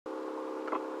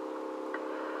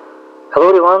Hello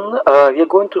everyone, we are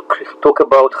going to talk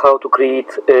about how to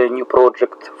create a new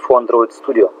project for Android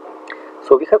Studio.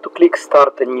 So we have to click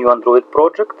start a new Android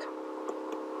project.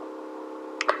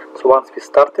 So once we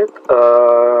start it,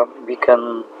 we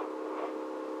can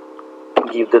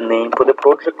give the name for the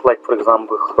project, like for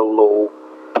example hello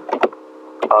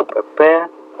app.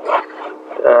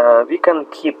 We can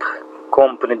keep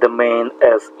company domain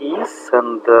as is,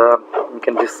 and we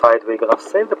can decide we're gonna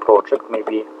save the project,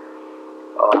 maybe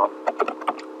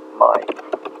my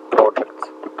project.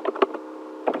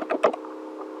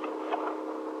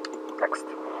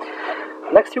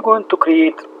 Next you're going to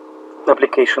create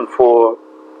application for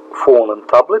phone and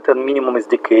tablet, and minimum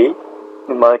SDK.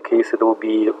 In my case it will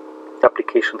be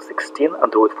application 16,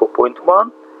 Android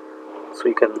 4.1, so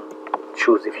you can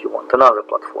choose if you want another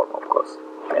platform, of course.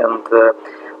 And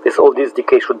all this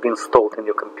SDK should be installed in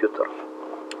your computer.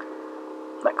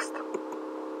 Next.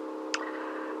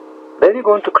 Then you're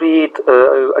going to create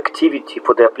activity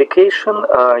for the application.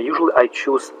 Usually I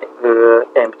choose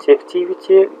empty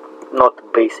activity, not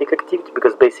basic activity,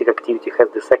 because basic activity has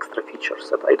this extra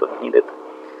features that I don't need it.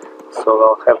 So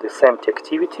I'll have this empty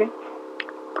activity.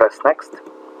 Press next.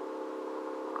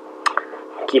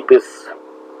 Keep this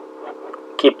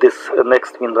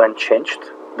next window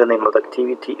unchanged, the name of the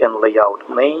activity and layout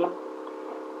name,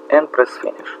 and press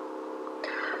finish.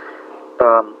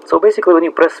 So basically when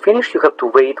you press finish, you have to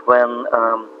wait when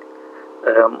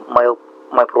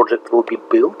my project will be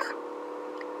built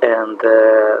and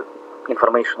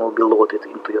information will be loaded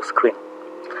into your screen.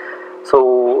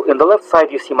 So in the left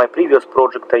side you see my previous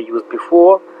project I used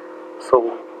before.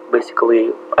 So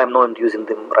basically I'm not using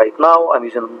them right now, I'm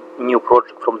using a new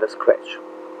project from the scratch.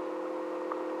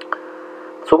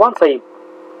 So once I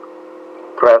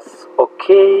press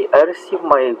OK, I receive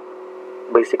my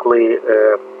basically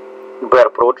bare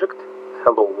project,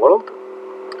 hello world.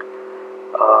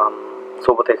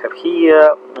 So what I have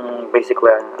here,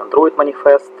 basically an Android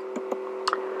manifest.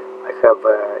 I have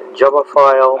a Java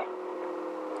file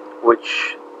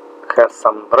which has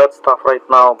some red stuff right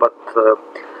now, but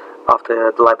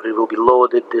after the library will be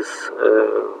loaded, these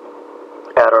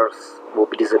errors will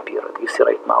be disappeared. You see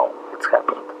right now it's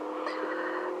happened.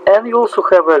 And you also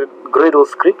have a Gradle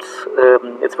scripts.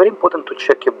 It's very important to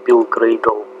check your build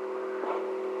Gradle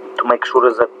to make sure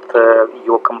that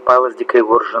your compile SDK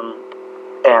version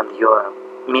and your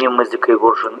minimum SDK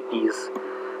version is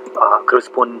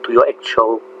corresponding to your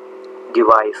actual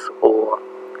device or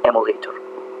emulator.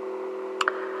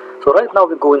 So right now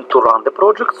we're going to run the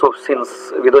project. So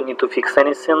since we don't need to fix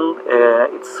anything,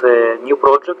 it's a new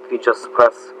project. We just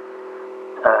press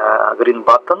green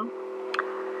button.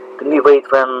 Then we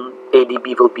wait when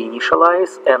ADB will be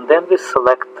initialized, and then we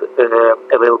select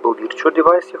available virtual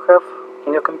device you have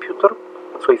in your computer.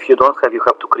 So if you don't have, you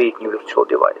have to create new virtual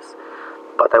device.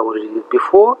 But I already did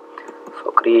before.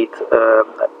 So create a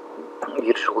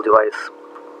virtual device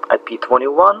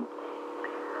IP21.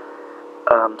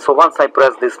 So once I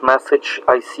press this message,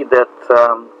 I see that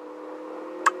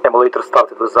emulator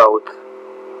started without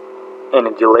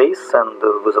any delays and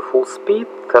with a full speed,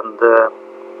 and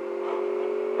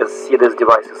you see this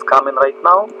device is coming right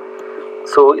now.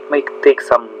 So it may take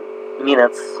some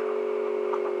minutes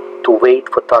to wait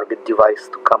for target device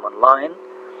to come online.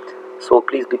 So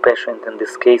please be patient in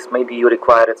this case. Maybe you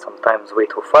require it sometimes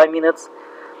wait for 5 minutes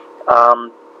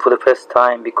for the first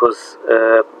time, because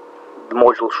the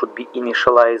module should be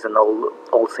initialized and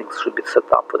all things should be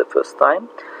set up for the first time.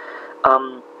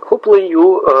 Hopefully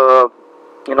you're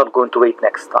not going to wait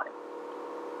next time.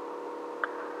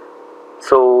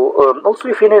 So also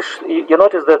you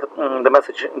notice that the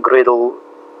message Gradle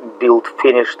build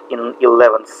finished in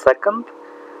 11 seconds,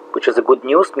 which is a good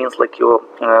news. Means like your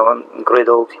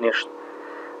Gradle finished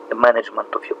the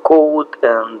management of your code,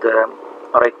 and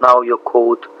right now your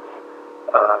code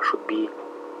should be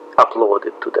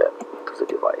uploaded to the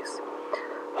device.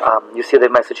 You see the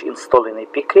message installing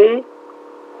APK,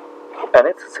 and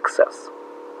it's a success.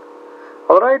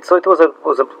 Alright, so it was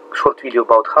a short video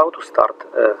about how to start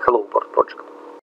a Hello World project.